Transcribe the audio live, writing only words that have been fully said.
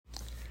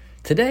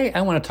Today,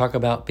 I want to talk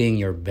about being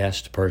your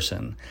best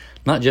person.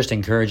 Not just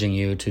encouraging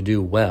you to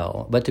do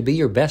well, but to be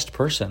your best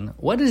person.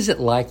 What is it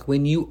like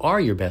when you are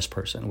your best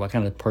person? What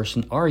kind of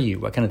person are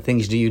you? What kind of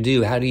things do you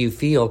do? How do you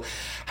feel?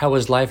 How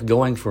is life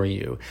going for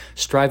you?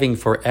 Striving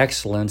for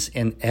excellence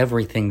in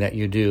everything that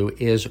you do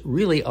is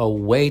really a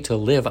way to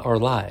live our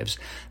lives.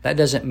 That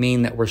doesn't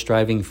mean that we're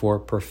striving for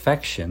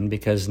perfection,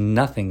 because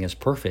nothing is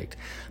perfect.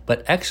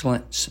 But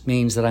excellence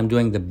means that I'm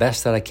doing the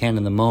best that I can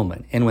in the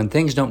moment. And when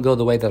things don't go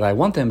the way that I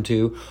want them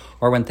to,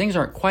 or when things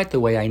aren't quite the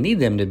way I need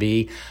them to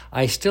be,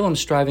 I still am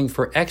striving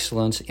for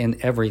excellence in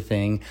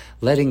everything,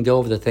 letting go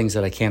of the things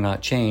that I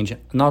cannot change,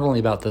 not only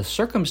about the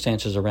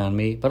circumstances around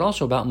me, but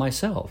also about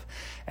myself.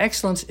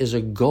 Excellence is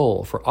a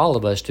goal for all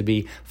of us to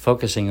be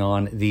focusing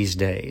on these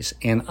days.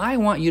 And I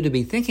want you to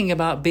be thinking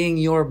about being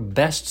your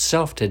best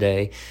self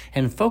today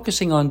and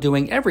focusing on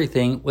doing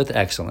everything with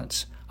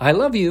excellence. I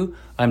love you.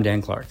 I'm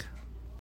Dan Clark.